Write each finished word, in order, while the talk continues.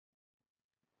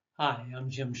Hi, I'm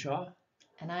Jim Shaw.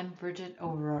 And I'm Bridget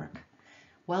O'Rourke.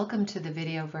 Welcome to the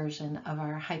video version of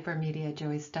our Hypermedia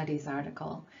Joyce Studies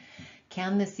article,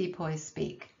 Can the Sepoy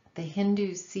Speak? The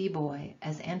Hindoo Seeboy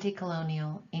as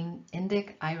Anti-Colonial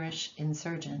Indic Irish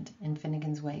Insurgent in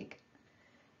Finnegans Wake.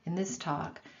 In this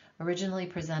talk, originally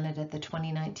presented at the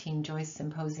 2019 Joyce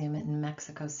Symposium in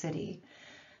Mexico City,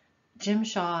 Jim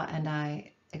Shaw and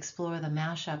I explore the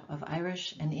mashup of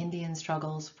Irish and Indian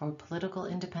struggles for political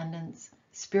independence,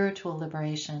 spiritual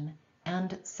liberation,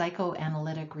 and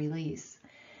psychoanalytic release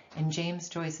in James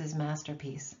Joyce's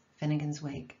masterpiece, Finnegans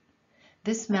Wake.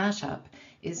 This mashup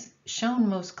is shown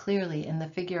most clearly in the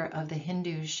figure of the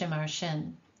Hindoo Shimar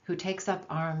Shin, who takes up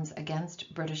arms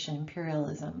against British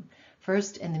imperialism,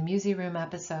 first in the Music Room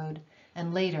episode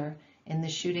and later in the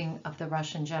shooting of the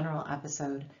Russian general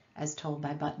episode, as told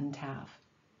by Button Taff.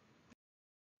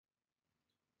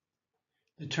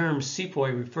 The term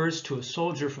Sepoy refers to a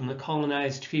soldier from the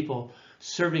colonized people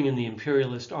serving in the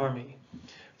imperialist army.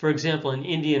 For example, an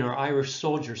Indian or Irish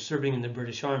soldier serving in the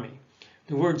British Army.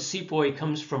 The word Sepoy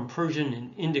comes from Persian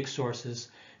and Indic sources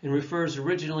and refers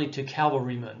originally to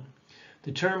cavalrymen.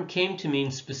 The term came to mean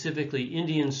specifically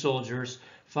Indian soldiers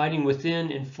fighting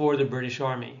within and for the British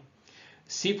Army.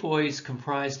 Sepoys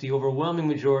comprised the overwhelming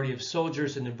majority of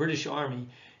soldiers in the British Army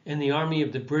and the army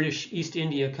of the British East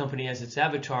India Company as its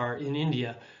avatar in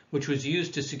India, which was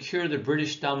used to secure the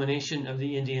British domination of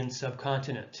the Indian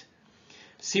subcontinent.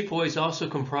 Sepoys also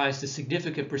comprised a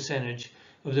significant percentage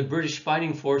of the British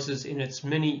fighting forces in its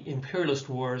many imperialist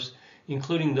wars,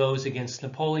 including those against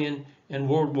Napoleon and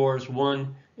World Wars I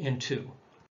and II.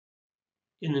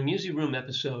 In the Music Room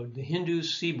episode, the Hindoo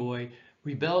Seeboy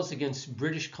rebels against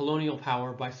British colonial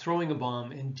power by throwing a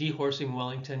bomb and dehorsing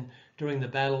Wellington during the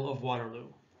Battle of Waterloo.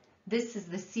 This is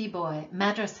the Seeboy,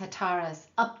 Madras Hataras,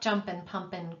 up jumpin'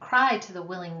 pumpin', cry to the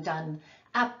willing done,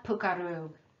 ap pukaru,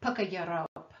 puka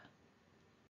Europe.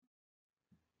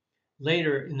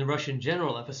 Later, in the Russian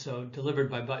general episode, delivered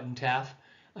by Button Taff,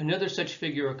 another such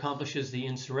figure accomplishes the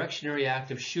insurrectionary act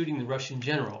of shooting the Russian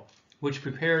general, which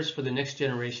prepares for the next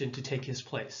generation to take his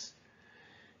place.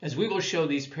 As we will show,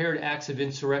 these paired acts of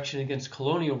insurrection against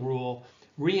colonial rule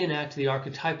reenact the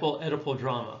archetypal Oedipal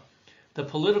drama. The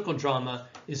political drama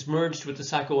is merged with the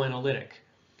psychoanalytic.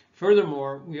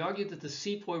 Furthermore, we argue that the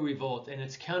Sepoy revolt and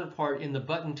its counterpart in the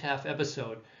Button Taff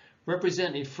episode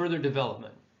represent a further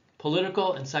development.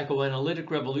 Political and psychoanalytic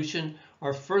revolution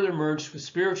are further merged with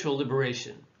spiritual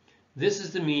liberation. This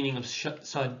is the meaning of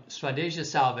Swadesh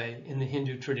Salve in the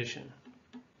Hindu tradition.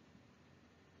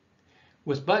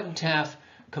 With Button Taff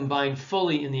combined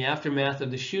fully in the aftermath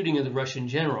of the shooting of the Russian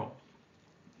general,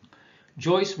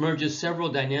 Joyce merges several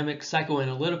dynamic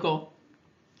psychoanalytical,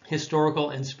 historical,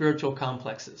 and spiritual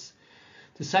complexes.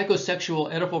 The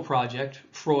psychosexual Oedipal project,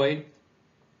 Freud,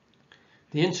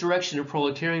 the insurrection of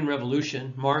proletarian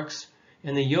revolution, Marx,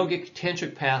 and the yogic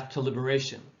tantric path to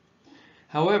liberation.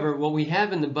 However, what we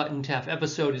have in the Button Taff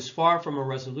episode is far from a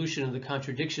resolution of the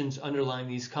contradictions underlying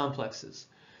these complexes.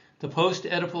 The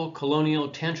post-Oedipal colonial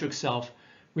tantric self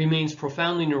remains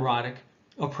profoundly neurotic,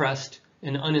 oppressed,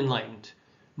 and unenlightened.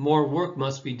 More work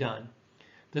must be done.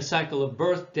 The cycle of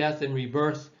birth, death, and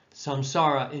rebirth,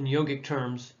 samsara in yogic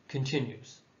terms,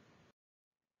 continues.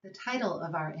 The title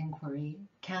of our inquiry,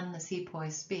 Can the Sepoy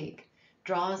Speak?,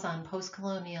 draws on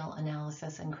post-colonial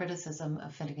analysis and criticism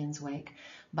of Finnegans Wake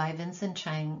by Vincent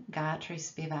Chang, Gayatri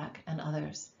Spivak, and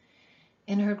others.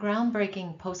 In her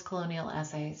groundbreaking post-colonial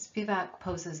essay, Spivak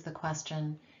poses the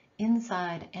question,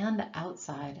 inside and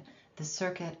outside the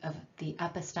circuit of the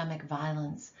epistemic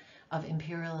violence of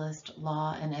imperialist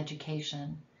law and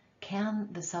education, can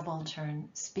the subaltern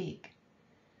speak?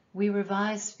 We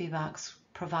revise Spivak's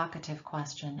provocative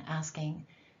question, asking,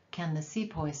 can the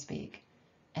Sepoy speak?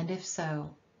 And if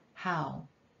so, how?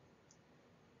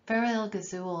 Farrell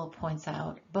Gazul points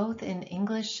out, both in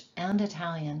English and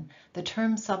Italian, the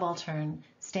term subaltern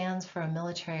stands for a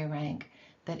military rank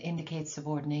that indicates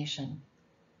subordination.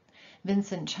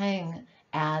 Vincent Chang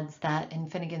adds that in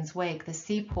Finnegans Wake, the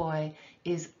Sepoy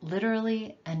is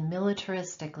literally and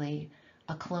militaristically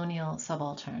a colonial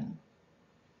subaltern.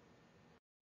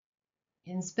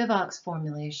 In Spivak's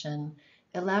formulation,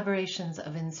 elaborations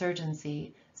of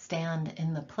insurgency stand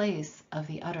in the place of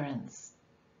the utterance.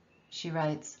 She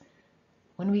writes,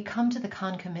 when we come to the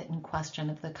concomitant question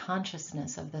of the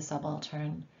consciousness of the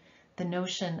subaltern, the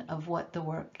notion of what the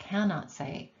work cannot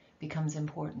say becomes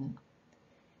important.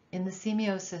 In the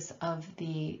semiosis of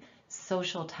the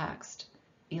social text,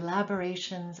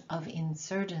 elaborations of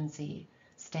insurgency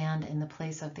stand in the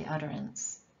place of the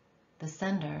utterance. The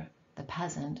sender, the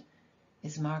peasant,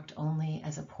 is marked only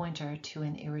as a pointer to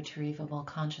an irretrievable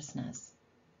consciousness.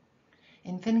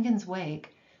 In Finnegans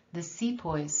Wake, the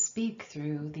Sepoys speak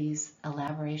through these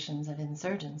elaborations of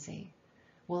insurgency.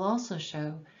 We'll also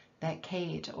show that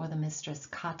Kate, or the mistress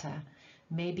Kata,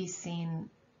 may be seen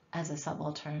as a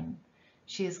subaltern.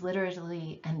 She is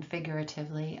literally and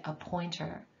figuratively a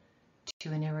pointer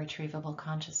to an irretrievable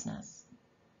consciousness.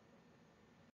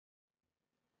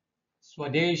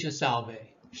 Swadesh Salve,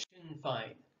 Sinn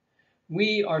Féin.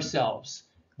 We ourselves.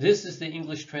 This is the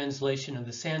English translation of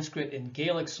the Sanskrit and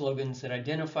Gaelic slogans that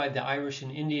identified the Irish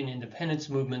and Indian independence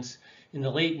movements in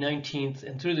the late 19th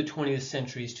and through the 20th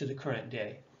centuries to the current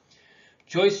day.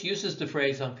 Joyce uses the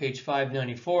phrase on page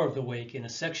 594 of the Wake in a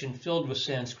section filled with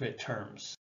Sanskrit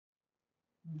terms.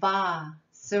 Va,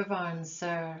 Servarn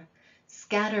Sir,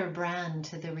 scatter brand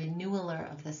to the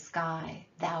renewaler of the sky,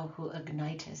 thou who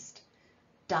ignitest.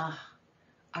 Da,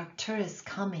 Arcturus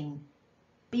coming.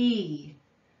 Be,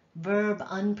 verb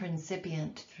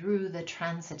unprincipient through the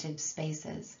transitive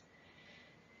spaces.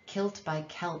 Kilt by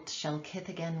Celt shall kith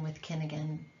again with kin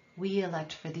again. We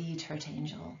elect for thee, Turt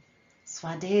Angel.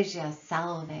 Swadesh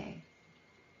Salve.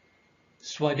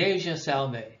 Swadesh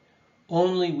Salve.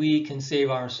 Only we can save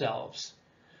ourselves.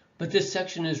 But this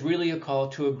section is really a call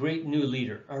to a great new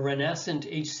leader, a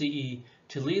renascent HCE,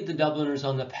 to lead the Dubliners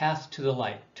on the path to the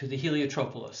light, to the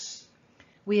Heliotropolis.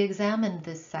 We examined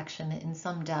this section in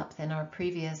some depth in our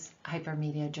previous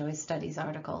Hypermedia Joyce Studies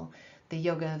article, The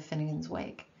Yoga of Finnegans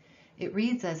Wake. It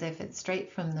reads as if it's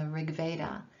straight from the Rig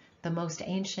Veda, the most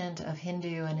ancient of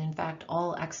Hindu and in fact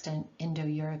all extant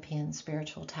Indo-European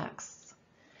spiritual texts.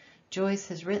 Joyce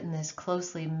has written this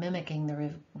closely mimicking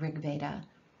the Rig Veda,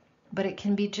 but it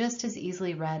can be just as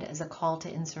easily read as a call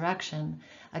to insurrection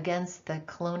against the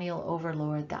colonial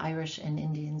overlord the Irish and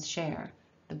Indians share,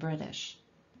 the British.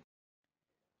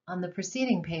 On the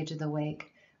preceding page of the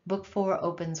Wake, Book 4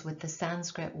 opens with the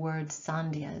Sanskrit word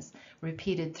sandhyas,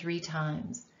 repeated 3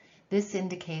 times. This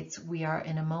indicates we are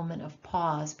in a moment of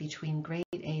pause between great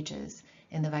ages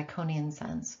in the Viconian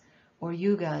sense, or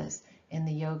yugas in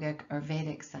the yogic or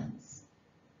Vedic sense.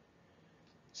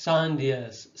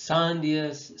 Sandhyas,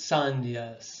 Sandhyas,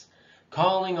 Sandhyas,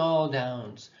 calling all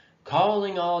downs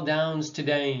to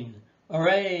Dane.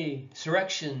 Array,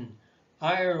 surrection,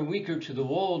 ire weaker to the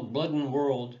old bloodin'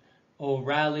 world. O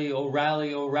rally, O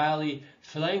rally, O rally,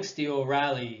 flanks the O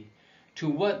rally. To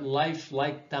what life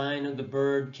like thine of the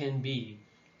bird can be?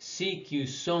 Seek you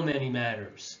so many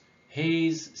matters.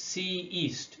 Haze, sea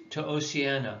east to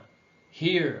Oceania.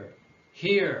 Here,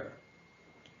 here.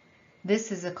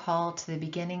 This is a call to the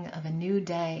beginning of a new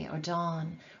day or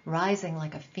dawn, rising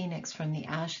like a phoenix from the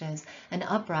ashes, an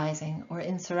uprising or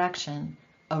insurrection,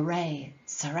 array,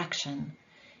 surrection.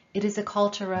 It is a call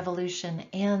to revolution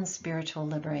and spiritual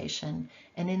liberation,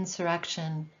 an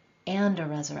insurrection and a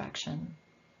resurrection.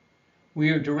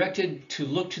 We are directed to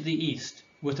look to the east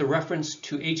with a reference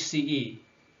to HCE,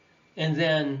 and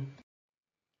then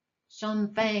Sinn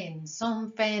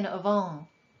Féin avant.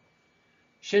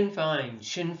 Sinn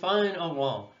Féin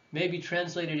avant may be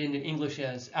translated into English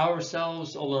as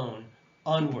ourselves alone,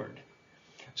 onward.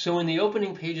 So in the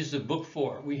opening pages of Book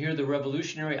 4, we hear the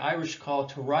revolutionary Irish call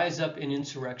to rise up in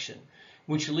insurrection,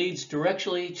 which leads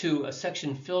directly to a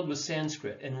section filled with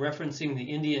Sanskrit and referencing the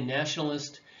Indian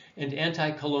nationalist and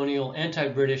anti-colonial,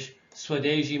 anti-British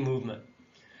Swadeshi movement.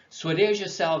 Swadesh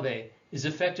Salve is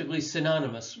effectively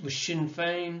synonymous with Sinn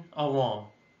Féin avant.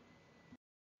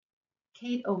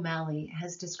 Kate O'Malley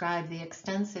has described the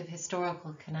extensive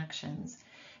historical connections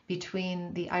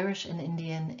between the Irish and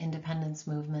Indian independence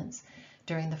movements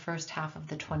during the first half of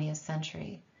the 20th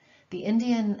century. The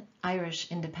Indian Irish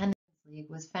Independence League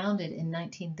was founded in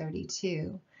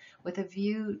 1932 with a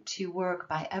view to work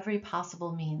by every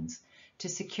possible means to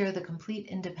secure the complete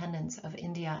independence of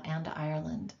India and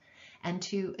Ireland, and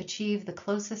to achieve the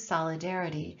closest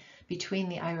solidarity between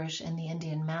the Irish and the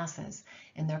Indian masses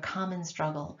in their common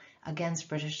struggle against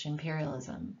British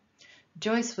imperialism.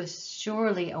 Joyce was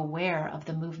surely aware of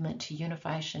the movement to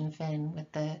unify Sinn Féin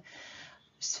with the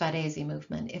Swadeshi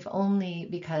movement, if only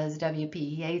because W.P.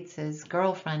 Yeats's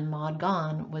girlfriend Maud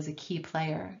Gonne was a key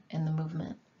player in the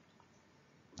movement.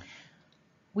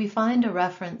 We find a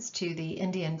reference to the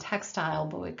Indian textile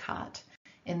boycott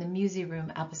in the Musée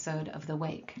Room episode of The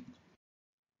Wake.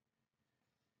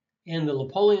 And the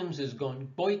Napoleons is going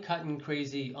boycotting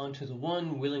crazy onto the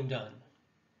one willing done.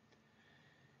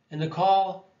 And the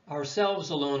call,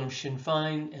 ourselves alone of Sinn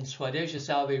Féin and Swadesh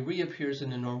Salve reappears in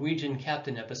the Norwegian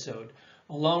Captain episode,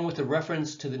 along with a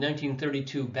reference to the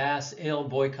 1932 Bass Ale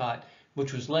boycott,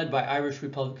 which was led by Irish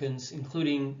Republicans,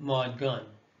 including Maud Gonne.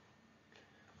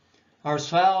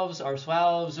 Ourselves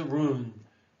a rune,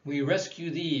 we rescue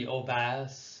thee, O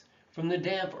Bass, from the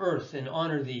damp earth and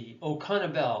honor thee, O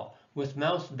Connibel, with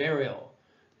mouth burial.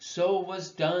 So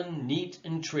was done neat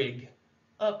and trig,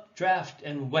 up draft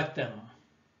and wet them.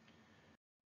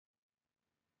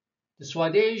 The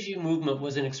Swadeshi movement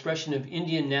was an expression of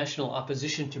Indian national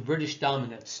opposition to British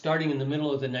dominance, starting in the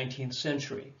middle of the 19th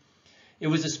century. It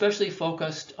was especially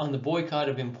focused on the boycott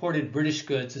of imported British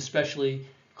goods, especially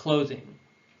clothing.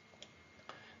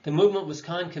 The movement was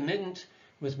concomitant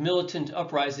with militant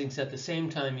uprisings at the same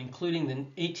time, including the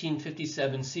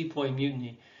 1857 Sepoy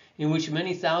Mutiny, in which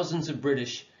many thousands of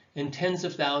British and tens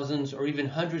of thousands or even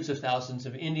hundreds of thousands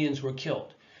of Indians were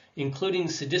killed, including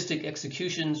sadistic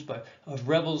executions of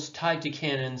rebels tied to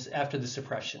cannons after the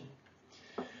suppression.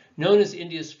 Known as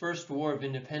India's first war of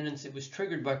independence, it was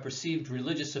triggered by perceived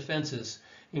religious offenses,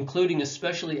 including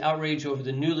especially outrage over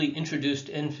the newly introduced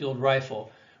Enfield rifle,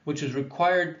 which was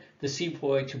required the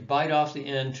Sepoy to bite off the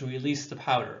end to release the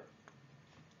powder.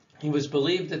 It was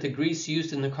believed that the grease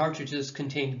used in the cartridges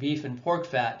contained beef and pork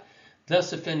fat,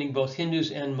 thus offending both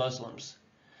Hindus and Muslims.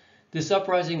 This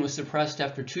uprising was suppressed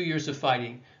after 2 years of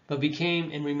fighting, but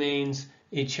became and remains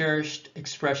a cherished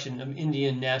expression of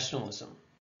Indian nationalism.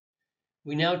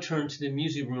 We now turn to the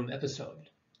music room episode.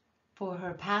 For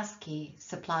her passkey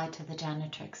supplied to the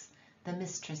janitrix, the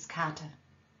mistress Kata.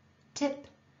 Tip,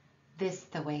 this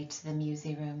the way to the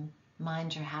music room.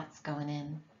 Mind your hat's going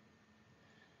in.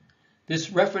 This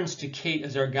reference to Kate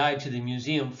as our guide to the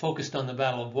museum, focused on the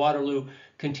Battle of Waterloo,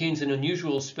 contains an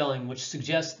unusual spelling which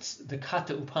suggests the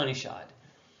Katha Upanishad.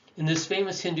 In this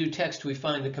famous Hindu text, we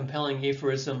find the compelling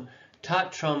aphorism,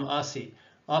 Tat Tram Asi,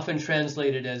 often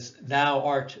translated as thou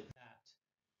art that.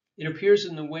 It appears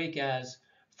in the Wake as,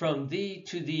 from thee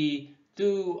to thee,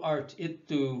 thu art it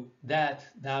thu, that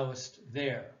thou'st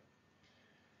there.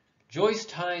 Joyce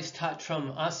ties Tat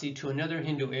Tram Asi to another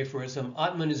Hindu aphorism,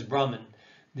 Atman is Brahman.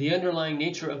 The underlying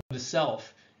nature of the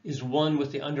self is one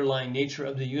with the underlying nature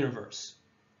of the universe.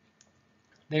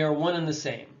 They are one and the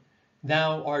same.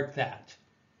 Thou art that.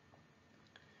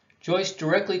 Joyce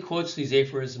directly quotes these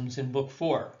aphorisms in Book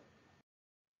 4.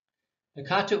 The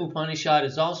Katha Upanishad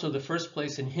is also the first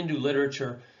place in Hindu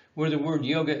literature where the word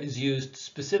yoga is used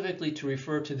specifically to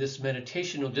refer to this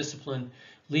meditational discipline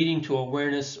leading to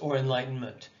awareness or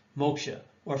enlightenment, moksha,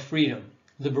 or freedom,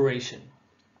 liberation.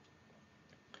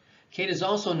 Kate is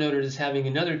also noted as having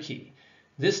another key,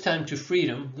 this time to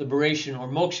freedom, liberation, or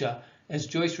moksha, as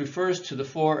Joyce refers to the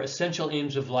 4 essential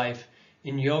aims of life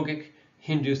in yogic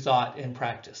Hindu thought and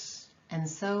practice. And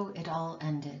so it all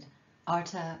ended.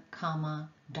 Artha, Kama,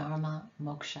 Dharma,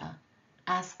 Moksha.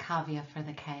 Ask Kavya for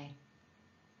the K.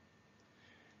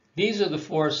 These are the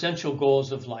 4 essential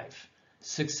goals of life: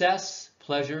 success,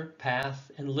 pleasure,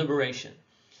 path, and liberation.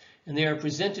 And they are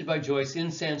presented by Joyce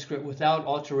in Sanskrit without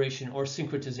alteration or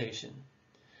syncretization.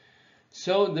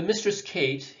 So the Mistress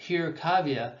Kate, here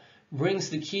Kavya, brings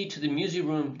the key to the music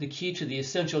room, the key to the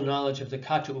essential knowledge of the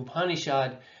Katha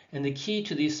Upanishad, and the key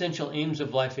to the essential aims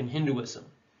of life in Hinduism.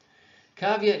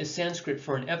 Kavya is Sanskrit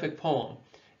for an epic poem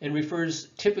and refers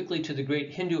typically to the great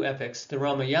Hindu epics, the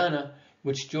Ramayana,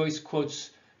 which Joyce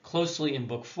quotes closely in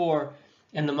Book 4,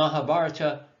 and the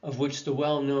Mahabharata, of which the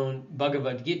well-known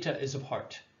Bhagavad Gita is a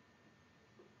part.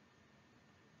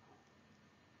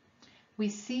 We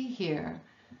see here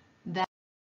that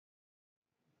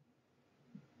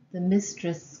the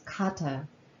mistress Kata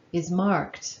is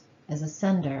marked as a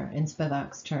sender in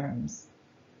Spivak's terms,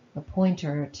 a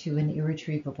pointer to an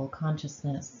irretrievable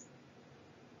consciousness.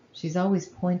 She's always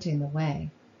pointing the way.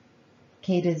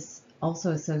 Kate is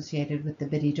also associated with the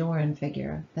Biddy Doran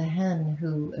figure, the hen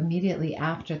who, immediately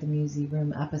after the music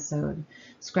room episode,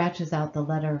 scratches out the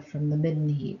letter from the midden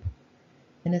heap.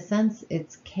 In a sense,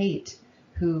 it's Kate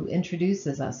who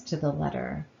introduces us to the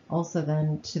letter, also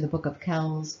then to the Book of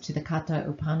Kells, to the Katha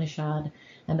Upanishad,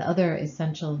 and other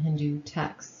essential Hindu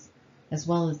texts, as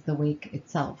well as the Wake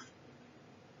itself.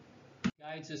 It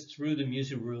guides us through the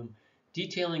music room,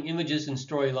 detailing images and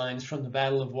storylines from the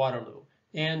Battle of Waterloo,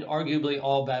 and arguably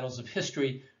all battles of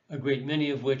history, a great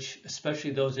many of which,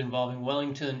 especially those involving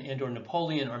Wellington and or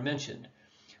Napoleon, are mentioned.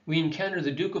 We encounter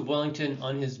the Duke of Wellington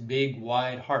on his big,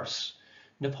 wide horse,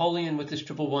 Napoleon with his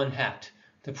 111 hat,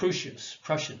 the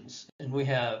Prussians, and we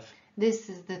have... This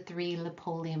is the 3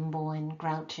 Napoleon boyne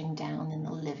grouching down in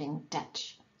the living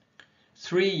ditch.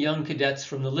 3 young cadets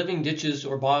from the living ditches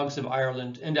or bogs of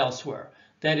Ireland and elsewhere,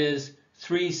 that is,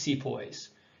 3 sepoys,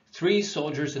 3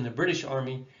 soldiers in the British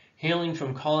Army hailing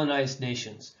from colonized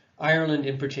nations, Ireland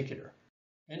in particular.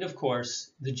 And of course,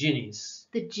 the Ginnies.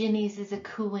 The Ginnies is a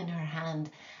coo in her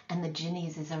hand, and the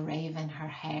Ginnies is a rave in her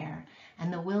hair,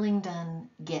 and the Willingdon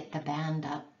get the band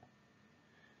up.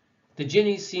 The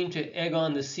Ginnies seem to egg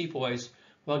on the sepoys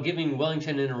while giving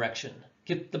Wellington an erection.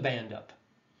 Get the band up.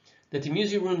 That the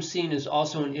museum room scene is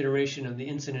also an iteration of the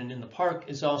incident in the park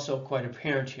is also quite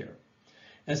apparent here.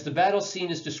 As the battle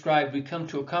scene is described, we come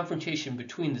to a confrontation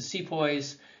between the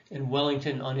Sepoys and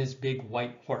Wellington on his big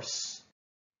white horse.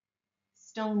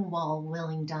 Stonewall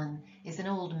Willingdon is an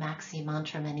old maxi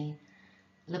mantra many.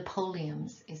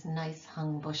 Lepoliums is nice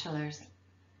hung bushellers.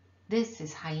 This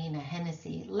is Hyena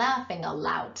Hennessy laughing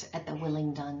alout at the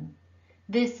Willingdon.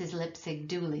 This is Lipsig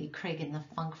Dooley criggin' the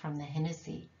funk from the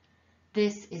Hennessy.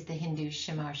 This is the Hindoo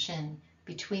Shimar Shin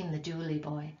between the Dooley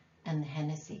boy and the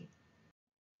Hennessy.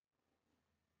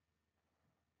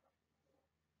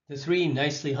 The three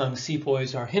nicely hung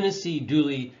Sepoys are Hennessy,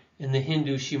 Dooley, and the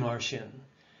Hindoo Shimar Shin.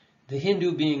 The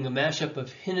Hindoo being a mashup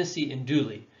of Hennessy and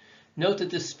Dooley. Note that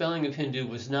this spelling of Hindoo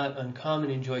was not uncommon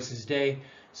in Joyce's day,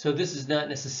 so this is not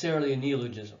necessarily a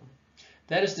neologism.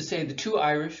 That is to say, the two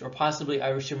Irish, or possibly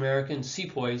Irish-American,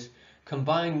 Sepoys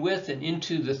combine with and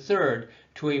into the third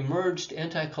to a merged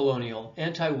anti-colonial,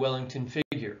 anti-Wellington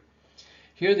figure.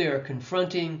 Here they are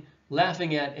confronting,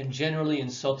 laughing at, and generally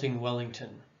insulting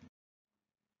Wellington.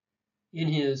 In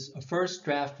his first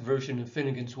draft version of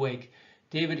Finnegans Wake,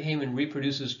 David Heyman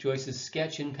reproduces Joyce's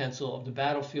sketch in pencil of the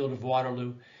battlefield of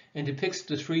Waterloo and depicts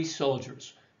the three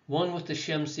soldiers, one with the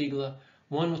Shem Sigla,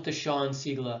 one with the Sean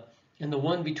Sigla, and the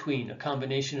one between, a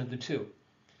combination of the two.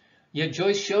 Yet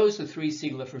Joyce shows the three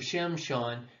Sigla for Shem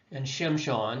Sean and Shem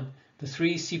Sean, the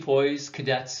three Sepoys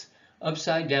cadets,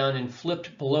 upside down and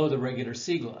flipped below the regular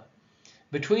Sigla.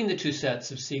 Between the two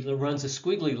sets of Sigla runs a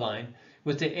squiggly line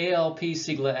with the ALP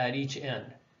Sigla at each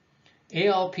end.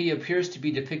 ALP appears to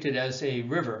be depicted as a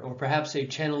river or perhaps a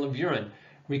channel of urine,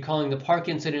 recalling the park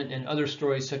incident and other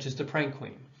stories such as the Prank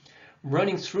Queen,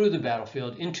 running through the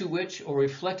battlefield into which or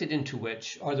reflected into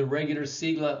which are the regular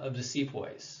Sigla of the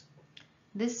Sepoys.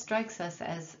 This strikes us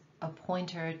as a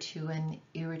pointer to an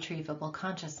irretrievable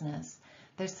consciousness.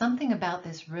 There's something about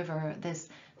this river, this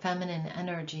feminine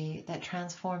energy that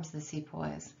transforms the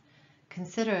Sepoys.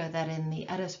 Consider that in the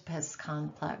Oedipus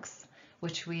complex,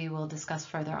 which we will discuss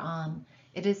further on,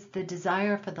 it is the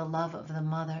desire for the love of the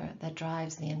mother that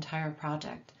drives the entire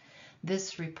project.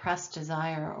 This repressed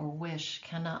desire or wish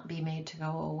cannot be made to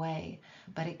go away,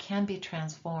 but it can be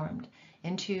transformed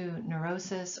into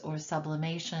neurosis or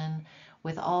sublimation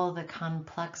with all the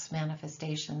complex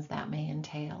manifestations that may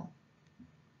entail.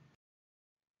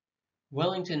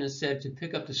 Wellington is said to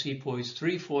pick up the Sepoy's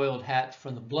three-foiled hat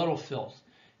from the blood of filth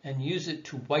and use it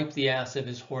to wipe the ass of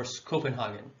his horse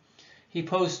Copenhagen. He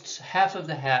posts half of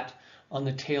the hat on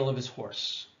the tail of his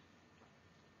horse.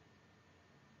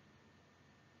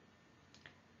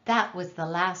 That was the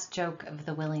last joke of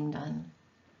the Willingdon.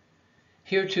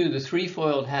 Here too, the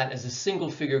three-foiled hat is a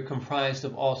single figure comprised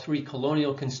of all three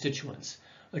colonial constituents,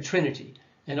 a trinity,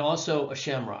 and also a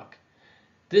shamrock.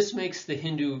 This makes the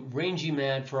Hindu rangy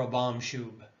mad for a bomb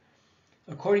shoob.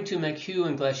 According to McHugh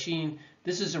and Glasheen,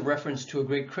 this is a reference to a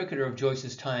great cricketer of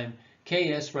Joyce's time,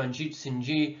 K.S. Ranjit Singh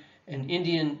Ji, an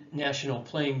Indian national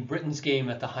playing Britain's game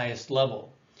at the highest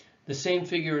level. The same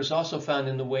figure is also found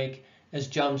in the wake as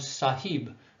Jam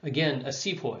Sahib, again a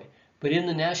Sepoy, but in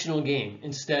the national game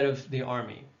instead of the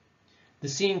army. The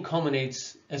scene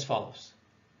culminates as follows.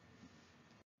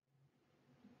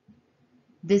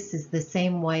 This is the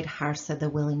same white horse of the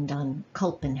Willingdon,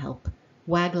 Culpenhelp,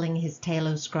 waggling his tail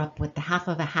o' scrup with the half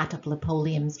of a hat of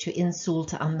Lepoliums to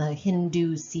insult on the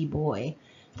Hindoo Seeboy.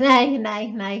 Nay, nay,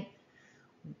 nay,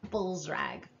 bull's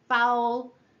rag,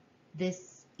 foul.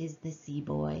 This is the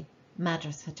Seeboy,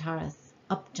 Madras Hataras,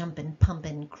 up jumpin',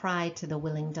 pumpin', cry to the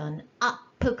Willingdon, up,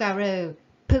 Pukaroo,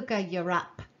 Puka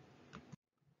Europe.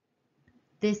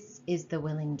 This is the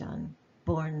Willingdon,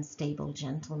 born stable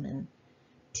gentleman,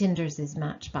 tinders his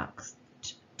matchbox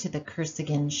to the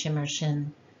Cursigan Shimmer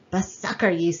Shin. The sucker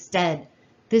you stead!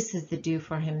 This is the do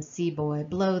for him Seeboy,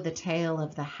 blow the tail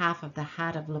of the half of the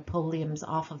hat of Lepoliums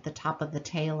off of the top of the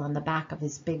tail on the back of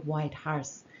his big white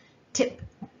horse. Tip,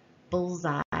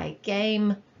 bullseye,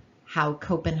 game. How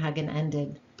Copenhagen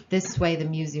ended. This way the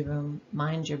museum room,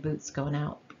 mind your boots going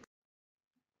out.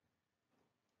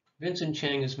 Vincent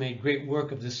Chang has made great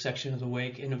work of this section of the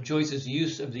wake and of Joyce's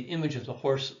use of the image of the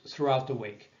horse throughout the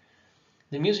wake.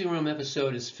 The museum room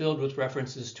episode is filled with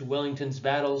references to Wellington's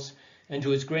battles and to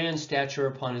his grand stature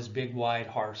upon his big wide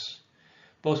horse.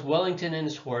 Both Wellington and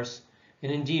his horse,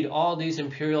 and indeed all these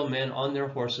imperial men on their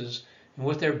horses and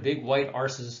with their big white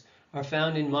arses, are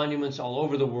found in monuments all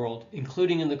over the world,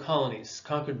 including in the colonies,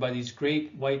 conquered by these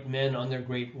great white men on their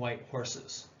great white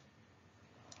horses.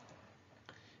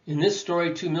 In this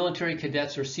story, two military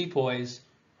cadets or Sepoys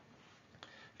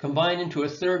combine into a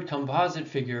third composite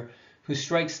figure who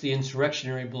strikes the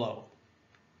insurrectionary blow.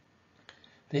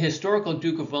 The historical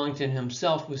Duke of Wellington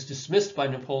himself was dismissed by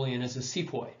Napoleon as a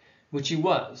Sepoy, which he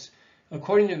was.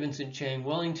 According to Vincent Chang,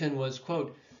 Wellington was,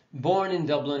 quote, born in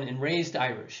Dublin and raised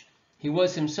Irish. He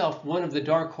was himself one of the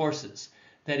dark horses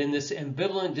that in this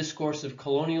ambivalent discourse of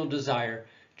colonial desire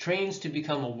trains to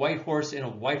become a white horse in a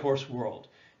white horse world,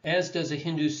 as does a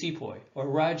Hindu Sepoy or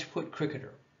Rajput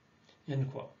cricketer,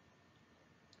 end quote.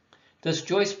 Thus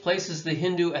Joyce places the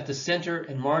Hindu at the center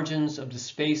and margins of the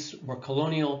space where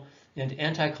colonial and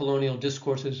anti-colonial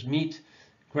discourses meet,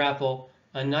 grapple,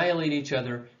 annihilate each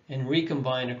other, and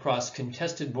recombine across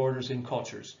contested borders and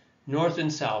cultures, north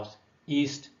and south,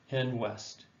 east and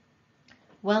west.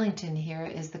 Wellington here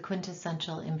is the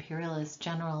quintessential imperialist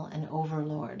general and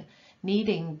overlord,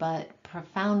 needing but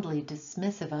profoundly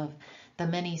dismissive of the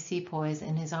many sepoys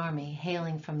in his army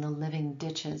hailing from the living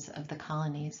ditches of the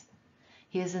colonies.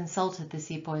 He has insulted the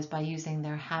sepoys by using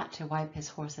their hat to wipe his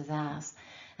horse's ass,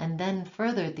 and then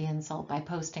furthered the insult by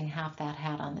posting half that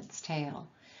hat on its tail.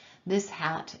 This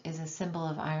hat is a symbol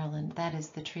of Ireland, that is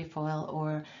the trefoil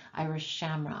or Irish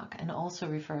shamrock, and also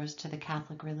refers to the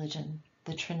Catholic religion,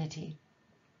 the Trinity.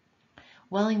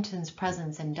 Wellington's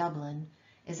presence in Dublin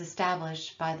is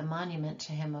established by the monument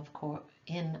to him of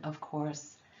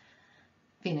course,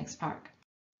 Phoenix Park.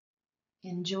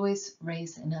 In Joyce,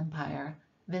 Race and Empire,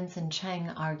 Vincent Chang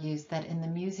argues that in the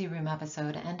Musée Room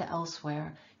episode and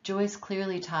elsewhere, Joyce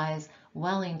clearly ties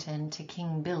Wellington to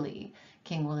King Billy,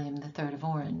 King William III of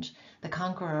Orange, the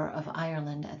conqueror of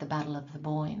Ireland at the Battle of the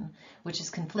Boyne, which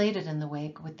is conflated in the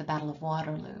wake with the Battle of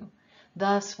Waterloo.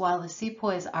 Thus, while the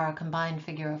sepoys are a combined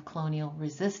figure of colonial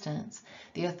resistance,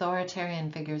 the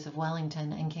authoritarian figures of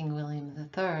Wellington and King William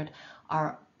III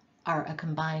are a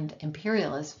combined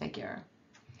imperialist figure.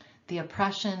 The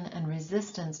oppression and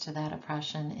resistance to that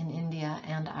oppression in India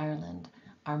and Ireland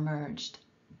are merged.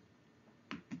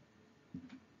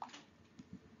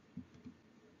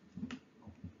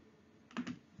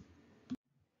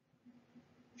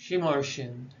 Shimar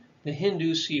Shin, the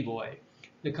Hindoo Seeboy,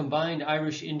 the combined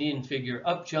Irish-Indian figure,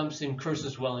 up jumps and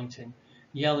curses Wellington,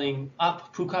 yelling,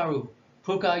 "Up, Pukaru!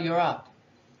 Puka, you're up!"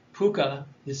 Puka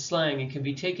is slang and can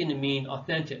be taken to mean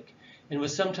authentic, and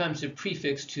was sometimes a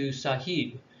prefix to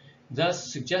Sahib,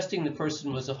 thus suggesting the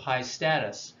person was of high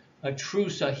status, a true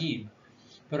Sahib,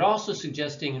 but also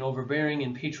suggesting an overbearing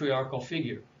and patriarchal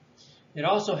figure. It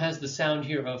also has the sound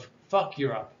here of "fuck,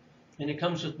 you're up," and it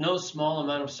comes with no small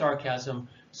amount of sarcasm,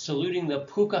 saluting the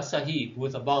Puka Sahib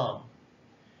with a bomb.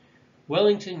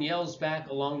 Wellington yells back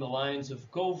along the lines of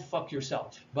 "go fuck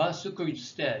yourself,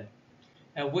 Basukar,"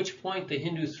 at which point the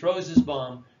Hindu throws his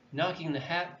bomb, knocking the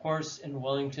hat, horse, and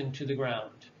Wellington to the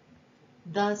ground.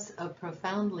 Thus, a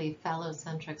profoundly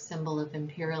phallocentric symbol of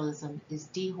imperialism is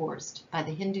dehorsed by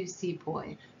the Hindu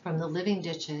sepoy from the living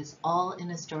ditches, all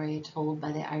in a story told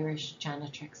by the Irish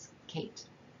janitrix Kate.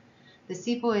 The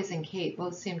sepoys and Kate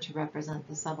both seem to represent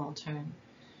the subaltern.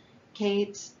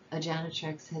 Kate, a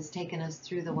janitrix, has taken us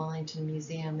through the Wellington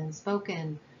Museum and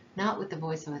spoken not with the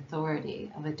voice of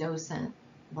authority of a docent,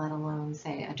 let alone,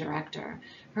 say, a director.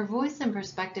 Her voice and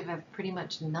perspective have pretty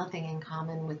much nothing in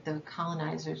common with the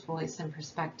colonizer's voice and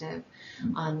perspective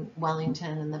on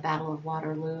Wellington and the Battle of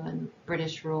Waterloo and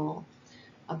British rule.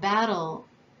 A battle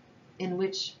in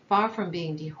which, far from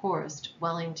being dehorsed,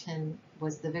 Wellington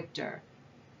was the victor.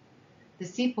 The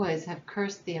sepoys have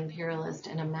cursed the imperialist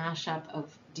in a mashup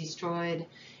of destroyed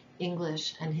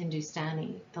English and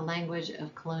Hindustani, the language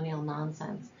of colonial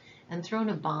nonsense, and thrown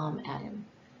a bomb at him.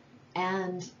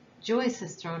 And Joyce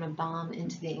has thrown a bomb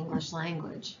into the English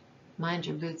language. Mind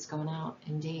your boots going out,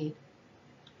 indeed.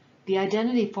 The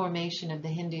identity formation of the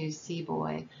Hindu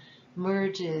Seeboy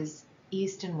merges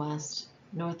east and west,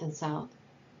 north and south,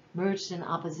 merged in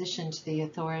opposition to the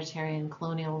authoritarian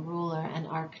colonial ruler and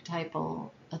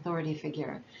archetypal authority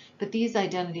figure. But these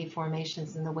identity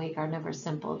formations in the wake are never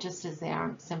simple, just as they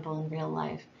aren't simple in real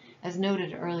life. As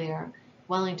noted earlier,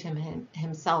 Wellington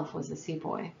himself was a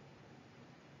sepoy.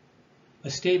 A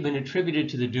statement attributed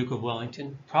to the Duke of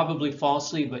Wellington, probably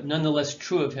falsely but nonetheless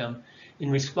true of him,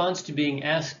 in response to being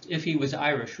asked if he was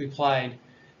Irish, replied,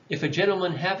 "If a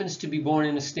gentleman happens to be born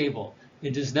in a stable,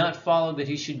 it does not follow that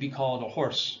he should be called a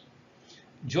horse."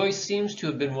 Joyce seems to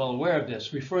have been well aware of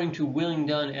this, referring to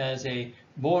Willingdon as a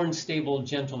born stable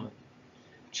gentleman.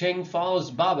 Chang follows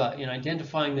Baba in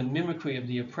identifying the mimicry of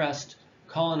the oppressed,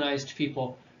 colonized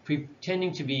people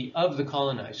pretending to be of the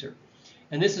colonizer.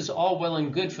 And this is all well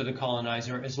and good for the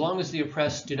colonizer as long as the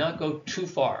oppressed do not go too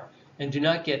far and do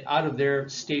not get out of their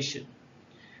station.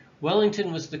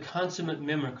 Wellington was the consummate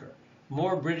mimicker,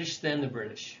 more British than the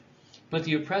British. But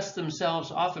the oppressed themselves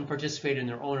often participate in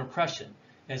their own oppression,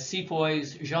 as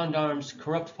sepoys, gendarmes,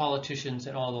 corrupt politicians,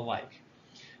 and all the like.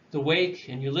 The Wake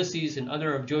and Ulysses and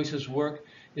other of Joyce's work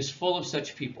is full of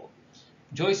such people.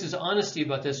 Joyce's honesty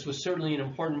about this was certainly an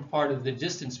important part of the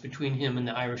distance between him and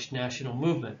the Irish national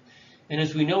movement. And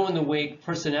as we know in The Wake,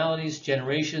 personalities,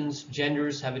 generations,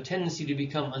 genders have a tendency to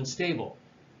become unstable,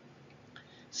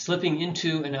 slipping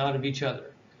into and out of each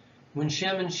other. When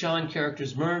Shem and Sean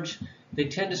characters merge, they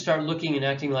tend to start looking and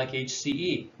acting like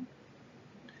HCE.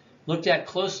 Looked at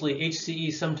closely,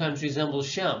 HCE sometimes resembles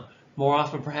Shem, more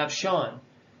often perhaps Sean.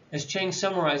 As Chang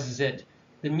summarizes it,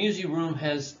 the music room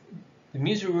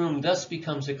thus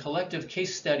becomes a collective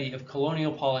case study of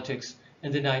colonial politics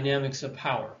and the dynamics of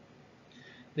power.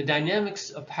 The dynamics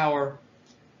of power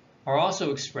are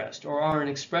also expressed, or are an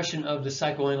expression of the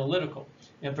psychoanalytical,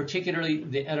 and particularly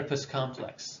the Oedipus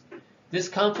complex. This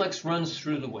complex runs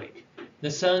through the Wake,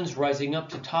 the sons rising up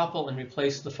to topple and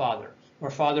replace the father, or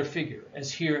father figure,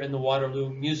 as here in the Waterloo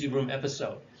Music Room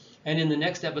episode. And in the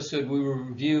next episode, we will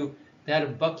review that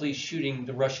of Buckley shooting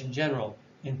the Russian general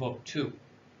in Book 2.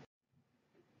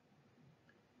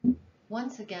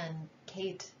 Once again,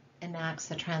 Kate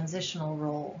enacts a transitional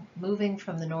role, moving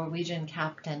from the Norwegian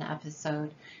captain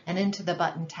episode and into the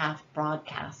Button Taft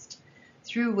broadcast,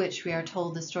 through which we are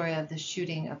told the story of the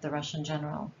shooting of the Russian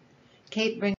general.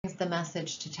 Kate brings the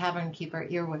message to tavern keeper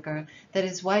Earwicker that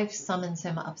his wife summons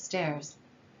him upstairs.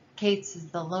 Kate's is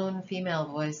the lone female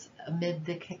voice amid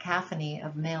the cacophony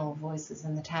of male voices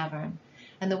in the tavern,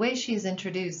 and the way she is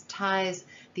introduced ties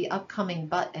the upcoming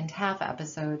Butt and Taff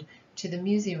episode to the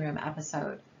Music Room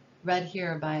episode, read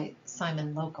here by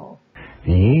Simon Local.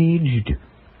 Aged,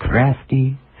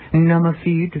 crafty,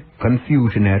 numb-feed,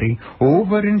 confusionary,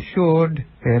 over-insured,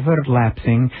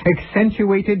 ever-lapsing,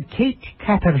 accentuated Kate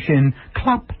Cattershin,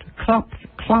 clopped,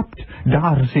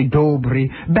 Darcy Dobry,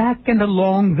 back and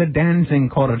along the dancing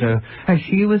corridor, as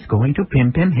she was going to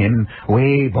pimp him,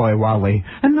 way boy wowie,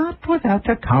 and not without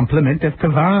a complement of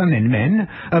Cavan and men,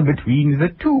 between the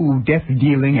two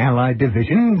death-dealing Allied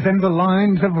divisions and the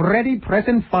lines of ready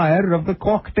present fire of the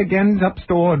Cork agains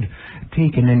upstored,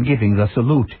 taking and giving the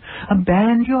salute,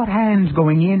 band your hands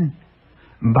going in,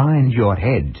 bind your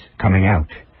heads coming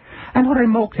out, and her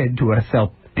remoted to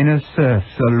herself in a surf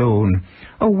saloon,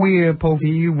 a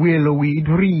weir-povey, willowy,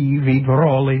 dreavy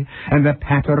drawly, and the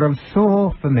patter of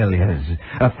so familiars,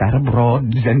 a fat of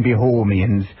broads and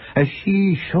Bohemians, as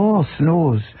she sure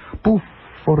snows, boof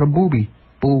for a booby,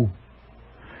 boo.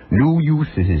 New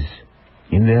uses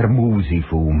in their moosey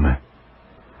foom.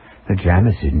 The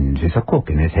Jamisons is a cook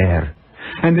in his hair,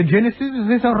 and the Genesis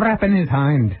is a rap in his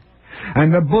hind,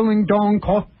 and the bulling dong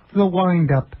caught the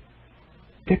wind-up.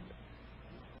 Tip.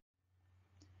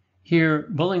 Here,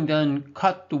 Bullingdon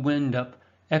caught the wind up,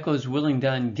 echoes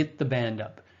Willingdon get the band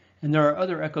up, and there are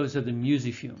other echoes of the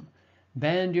musifume.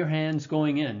 Band your hands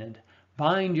going in, and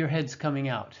bind your heads coming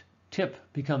out. Tip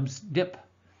becomes dip.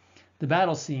 The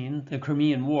battle scene, the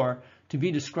Crimean War, to be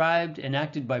described and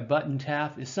acted by Butt and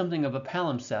Taft, is something of a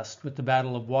palimpsest with the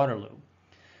Battle of Waterloo.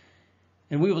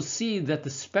 And we will see that the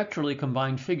spectrally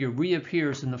combined figure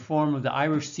reappears in the form of the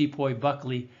Irish Sepoy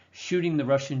Buckley shooting the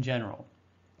Russian general.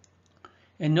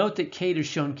 And note that Kate is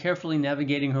shown carefully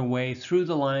navigating her way through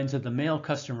the lines of the male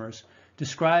customers,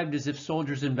 described as if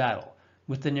soldiers in battle,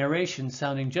 with the narration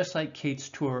sounding just like Kate's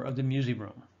tour of the music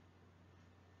room.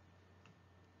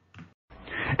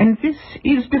 And this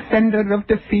is defender of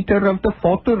defeater of the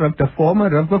faughter of the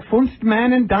former of the funst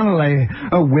man in Donnelly,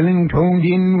 a willing toned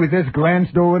in with his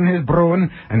grandsto and his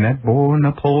broan, and that born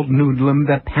appalled noodlum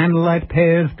that panelite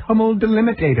pairs tumbled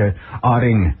delimitator,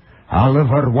 Aring,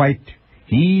 Oliver White,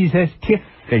 he's as tiff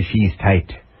as she's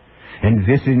tight, and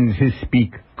this'ns his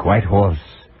speak quite hoarse.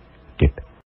 Tip.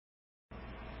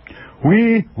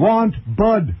 We want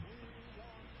Bud.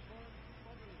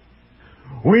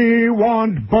 We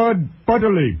want Bud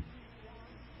Butterly.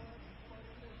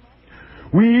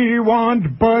 We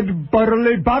want Bud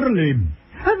Butterly.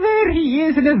 There he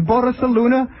is in his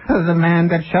Borisaluna, the man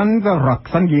that shunned the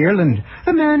rocks on Ireland,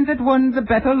 the man that won the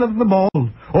battle of the Ball.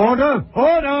 Order,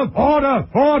 order, order,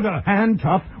 order, hand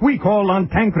tough. We call on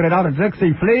Tancred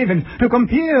Artaxerxes Flavin to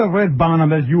compare with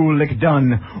Barnabas Ulick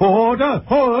Dunn. Order,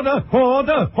 order,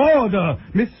 order, order.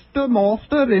 Mr.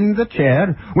 Master in the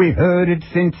chair, we've heard it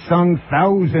since sung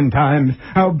 1,000 times,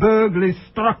 how Burgley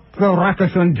struck the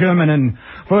Rakashan Germanen.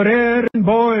 For air and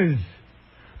boys,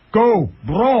 go,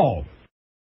 brawl.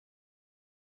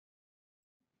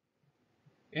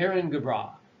 Erin Gabra,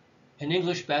 an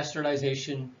English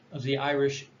bastardization of the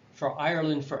Irish for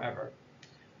Ireland Forever.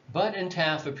 Butt and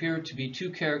Taft appear to be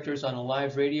two characters on a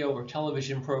live radio or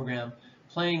television program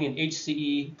playing in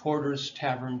HCE Porter's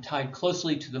Tavern, tied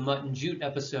closely to the Mutt and Jute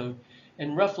episode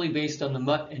and roughly based on the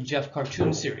Mutt and Jeff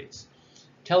cartoon series.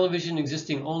 Television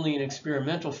existing only in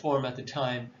experimental form at the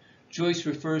time, Joyce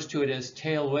refers to it as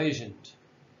televisioned.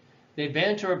 They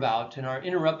banter about and are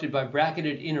interrupted by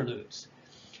bracketed interludes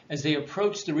as they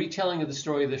approach the retelling of the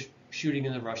story of the shooting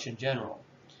in the Russian general.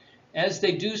 As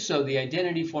they do so, the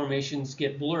identity formations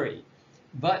get blurry.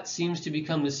 Butt seems to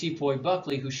become the Sepoy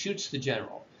Buckley who shoots the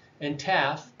general, and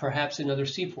Taff, perhaps another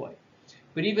Sepoy.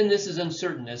 But even this is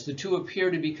uncertain, as the two appear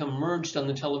to become merged on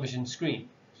the television screen.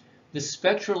 The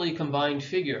spectrally combined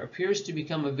figure appears to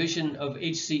become a vision of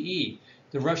HCE,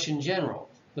 the Russian general,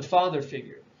 the father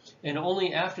figure, and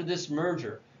only after this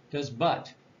merger does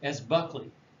Butt, as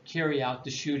Buckley, carry out the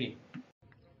shooting.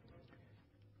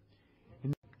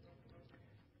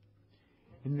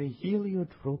 In the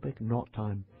heliotropic knot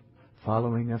time,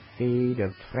 following a fade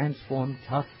of transformed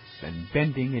tufts and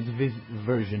bending its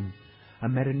version, a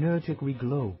metanergic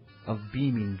reglow of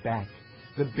beaming back,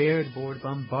 the bared-board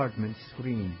bombardment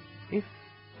screen, if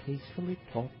tastefully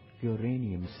topped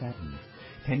uranium satin,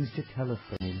 tends to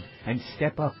telephone and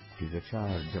step up to the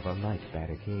charge of a light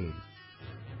barricade.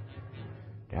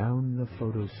 Down the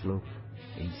photo slope,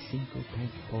 in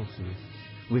syncopant pulses,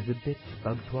 with the bits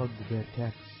bug-twogged their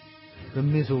text, the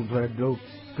mizzled their goats,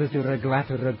 cause the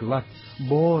reglatter glut,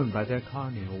 borne by their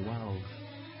carnal wows.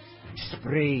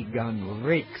 Spray gun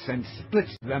rakes and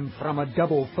splits them from a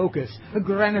double focus, a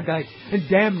granadite, a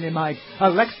damnamite,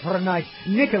 electronite,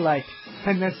 nicolite,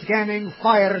 and the scanning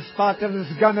fire spot of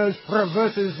his gunners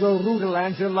traverses the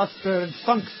Rudeland's illuster and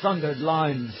sunk-sundered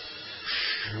lines.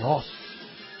 Schloss.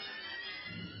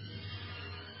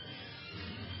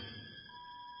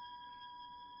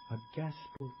 A gasp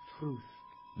of truth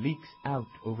leaks out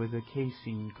over the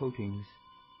casing coatings.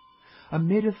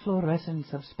 Amid a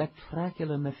fluorescence of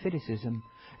spectacular mephidicism,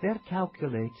 there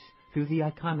calculates through the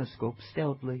iconoscope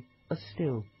stealthily a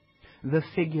still, the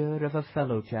figure of a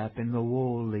fellow chap in the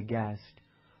woolly gast,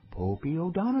 Popey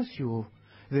O'Donoghue,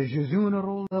 the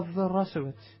Jesuneral of the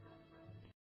Russerets.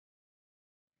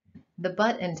 The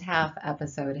Butt and Taff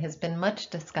episode has been much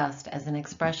discussed as an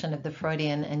expression of the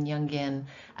Freudian and Jungian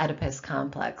Oedipus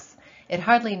complex. It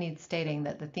hardly needs stating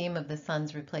that the theme of the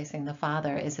sons replacing the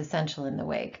father is essential in the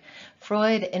Wake.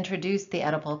 Freud introduced the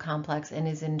Oedipal complex in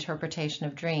his interpretation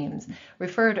of dreams,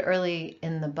 referred early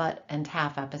in the Butt and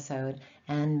Taff episode,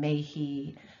 and may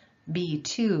he be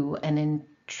too an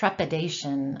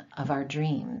intrepidation of our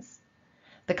dreams.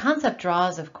 The concept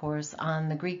draws, of course, on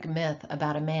the Greek myth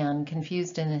about a man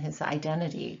confused in his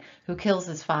identity who kills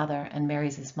his father and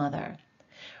marries his mother.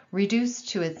 Reduced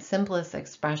to its simplest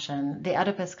expression, the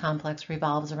Oedipus complex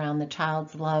revolves around the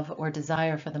child's love or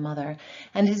desire for the mother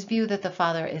and his view that the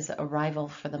father is a rival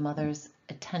for the mother's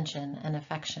attention and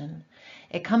affection.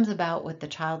 It comes about with the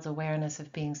child's awareness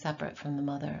of being separate from the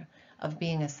mother, of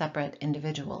being a separate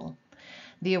individual.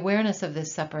 The awareness of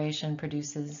this separation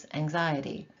produces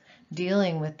anxiety.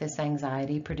 Dealing with this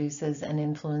anxiety produces and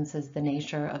influences the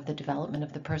nature of the development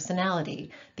of the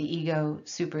personality, the ego,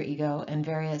 superego, and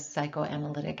various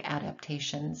psychoanalytic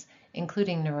adaptations,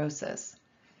 including neurosis.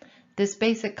 This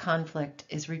basic conflict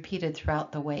is repeated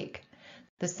throughout the Wake.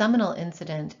 The seminal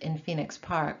incident in Phoenix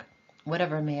Park,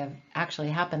 whatever may have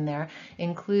actually happened there,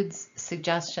 includes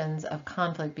suggestions of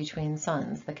conflict between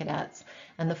sons, the cadets,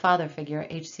 and the father figure,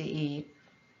 HCE,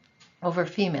 over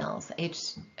females,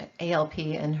 ALP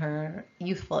in her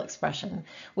youthful expression,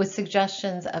 with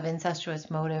suggestions of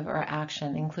incestuous motive or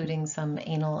action, including some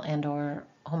anal and or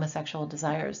homosexual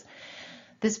desires.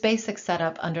 This basic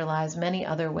setup underlies many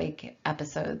other Wake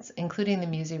episodes, including the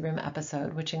Musi Room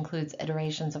episode, which includes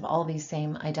iterations of all these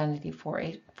same identity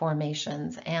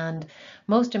formations, and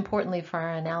most importantly for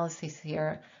our analysis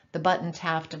here, the Butt and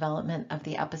Taff development of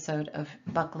the episode of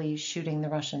Buckley shooting the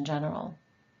Russian general.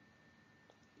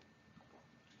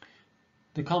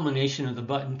 The culmination of the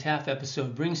Butt and Taff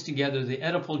episode brings together the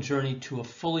Oedipal journey to a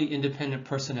fully independent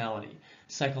personality,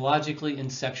 psychologically and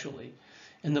sexually,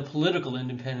 and the political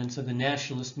independence of the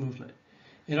nationalist movement.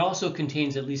 It also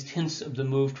contains at least hints of the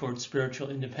move towards spiritual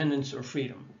independence or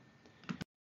freedom.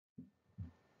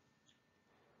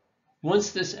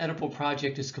 Once this Oedipal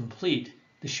project is complete,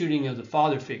 the shooting of the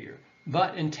father figure,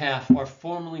 Butt and Taff are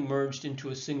formally merged into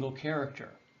a single character.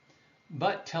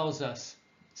 Butt tells us,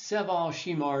 Seval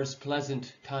Shimar's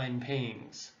pleasant time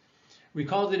pangs.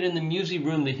 Recall that in the Musi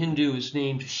Room the Hindu is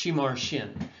named Shimar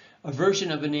Shin, a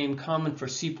version of a name common for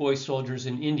Sepoy soldiers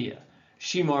in India,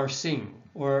 Shimar Singh,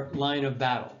 or line of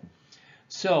battle.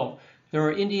 So, there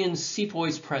are Indian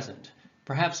Sepoys present,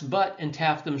 perhaps Butt and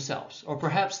Taff themselves, or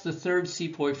perhaps the third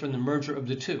Sepoy from the merger of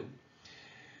the two.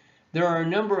 There are a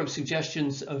number of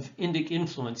suggestions of Indic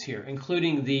influence here,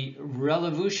 including the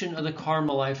revolution of the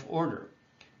Karma life order,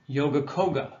 Yoga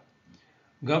Koga,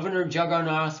 Governor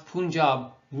Jagannath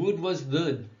Punjab Wood was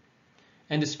dud,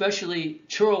 and especially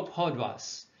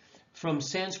churopodvas, from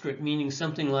Sanskrit meaning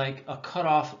something like a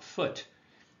cut-off foot,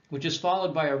 which is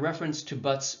followed by a reference to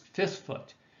Butt's fifth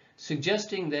foot,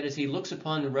 suggesting that as he looks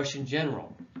upon the Russian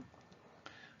general,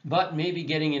 Butt may be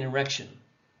getting an erection,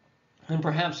 and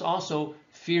perhaps also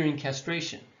fearing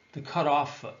castration, the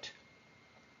cut-off foot.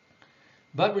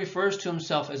 Butt refers to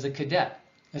himself as a cadet,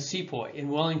 a sepoy in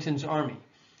Wellington's army,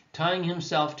 tying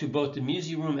himself to both the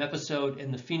Museum Room episode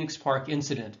and the Phoenix Park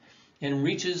incident, and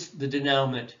reaches the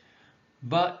denouement,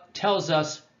 Butt tells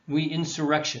us we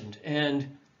insurrectioned,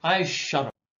 and I shut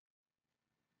him.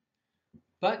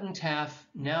 Butt and Taff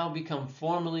now become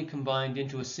formally combined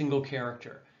into a single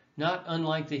character, not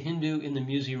unlike the Hindu in the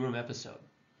Museum Room episode.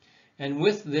 And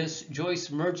with this, Joyce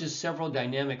merges several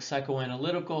dynamic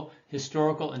psychoanalytical,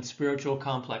 historical, and spiritual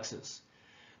complexes.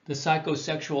 The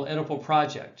psychosexual Oedipal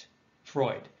project,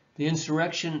 Freud, the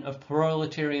insurrection of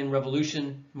proletarian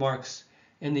revolution, Marx,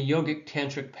 and the yogic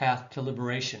tantric path to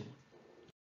liberation.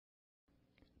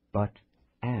 Butt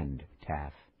and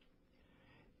Taff.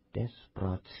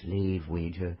 Desperate slave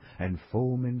wager and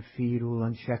foeman feudal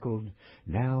unshackled,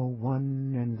 now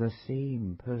one and the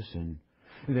same person.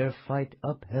 Their fight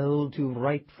upheld to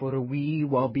right for a we,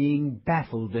 while being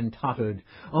baffled and tottered,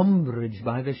 umbraged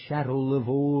by the shadow of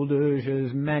old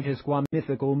Urge's magisqua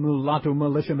mythical mulatto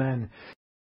militiaman.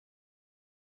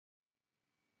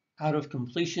 Out of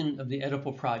completion of the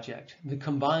Oedipal project, the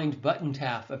combined Butt and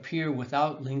Taff appear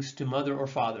without links to mother or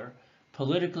father,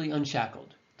 politically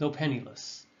unshackled, though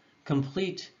penniless,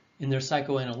 complete in their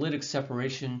psychoanalytic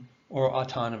separation or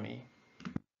autonomy.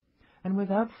 And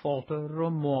without falter or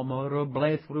murmur or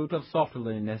blithe root of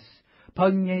softliness,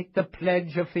 pugnate the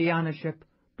pledge of fianiship,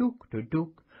 duke to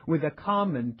duke, with a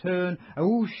common turn, a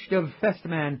whoosh of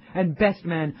festman and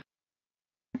bestman.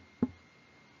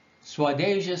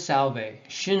 Swadeja salve,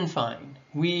 Sinn Fein,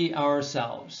 we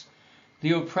ourselves.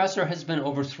 The oppressor has been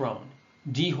overthrown,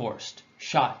 dehorsed,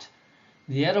 shot.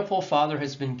 The Oedipal father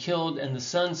has been killed, and the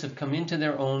sons have come into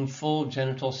their own full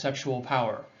genital sexual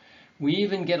power. We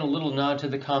even get a little nod to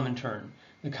the Comintern,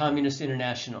 the Communist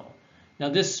International. Now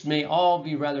this may all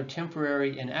be rather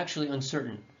temporary and actually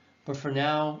uncertain, but for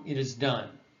now it is done.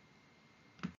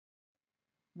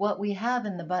 What we have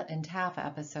in the Butt and Taff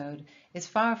episode is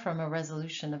far from a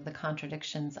resolution of the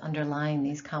contradictions underlying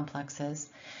these complexes.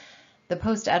 The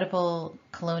post-Oedipal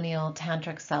colonial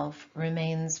tantric self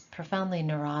remains profoundly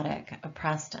neurotic,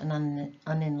 oppressed, and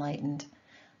unenlightened.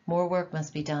 More work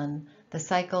must be done. The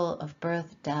cycle of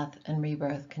birth, death, and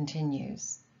rebirth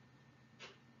continues.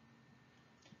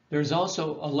 There's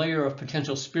also a layer of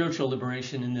potential spiritual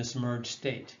liberation in this merged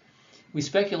state. We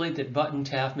speculate that Butt and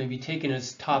Taff may be taken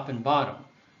as top and bottom.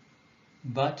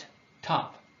 Butt,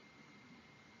 top.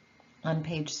 On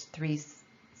page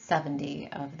 370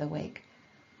 of the Wake.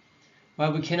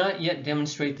 While we cannot yet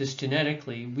demonstrate this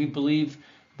genetically, we believe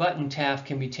Butt and Taff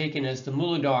can be taken as the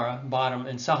Muladhara, bottom,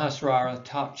 and Sahasrara,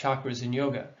 top chakras in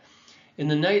yoga. In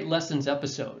the Night Lessons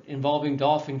episode, involving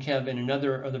Dolphin Kev and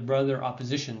another of the brother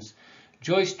oppositions,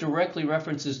 Joyce directly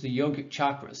references the yogic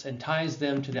chakras and ties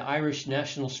them to the Irish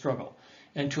national struggle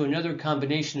and to another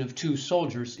combination of two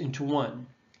soldiers into one.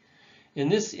 In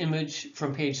this image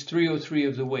from page 303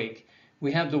 of the Wake,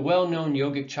 we have the well-known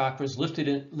yogic chakras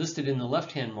listed in the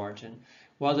left-hand margin,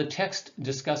 while the text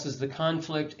discusses the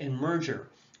conflict and merger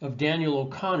of Daniel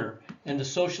O'Connor and the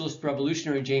socialist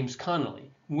revolutionary James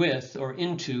Connolly with or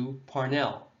into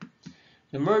Parnell.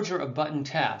 The merger of Butt and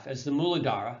Taff as the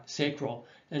Muladhara, sacral,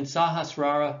 and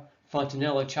Sahasrara,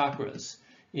 Fontanella chakras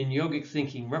in yogic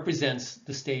thinking represents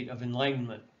the state of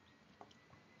enlightenment.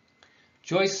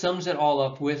 Joyce sums it all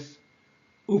up with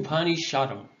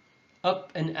Upanishadam,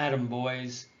 up and atom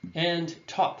boys, and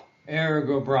top,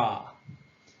 ergo bra.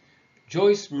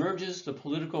 Joyce merges the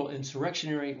political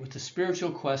insurrectionary with the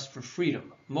spiritual quest for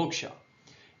freedom, moksha,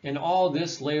 and all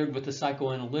this layered with the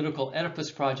psychoanalytical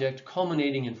Oedipus project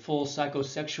culminating in full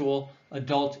psychosexual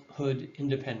adulthood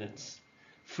independence.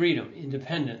 Freedom,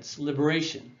 independence,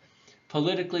 liberation,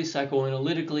 politically,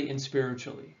 psychoanalytically, and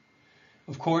spiritually.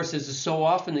 Of course, as is so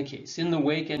often the case in the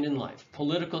Wake and in life,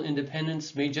 political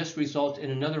independence may just result in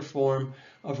another form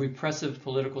of repressive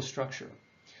political structure.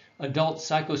 Adult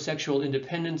psychosexual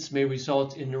independence may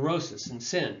result in neurosis and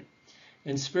sin,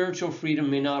 and spiritual freedom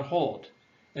may not hold.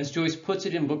 As Joyce puts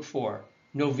it in Book 4,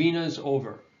 Novena is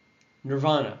over.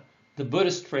 Nirvana, the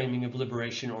Buddhist framing of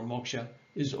liberation or moksha,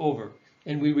 is over,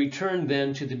 and we return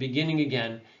then to the beginning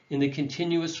again in the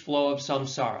continuous flow of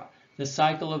samsara, the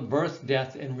cycle of birth,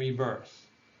 death, and rebirth.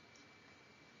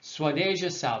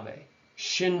 Swadeja salve,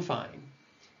 Sinn Fein.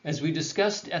 As we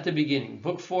discussed at the beginning,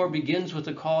 Book 4 begins with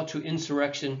a call to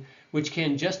insurrection, which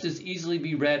can just as easily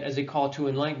be read as a call to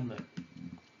enlightenment.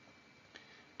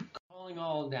 Calling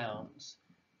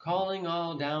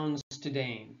all downs to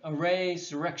deign, array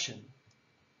surrection,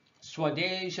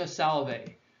 swadeja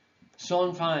salve,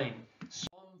 son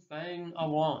fang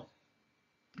avant.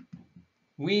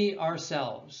 We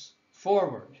ourselves,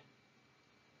 forward.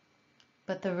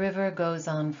 But the river goes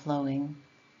on flowing,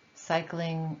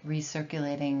 cycling,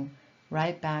 recirculating,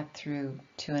 right back through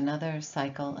to another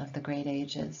cycle of the great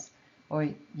ages, or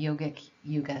yogic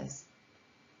yugas.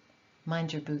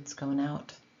 Mind your boots going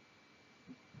out.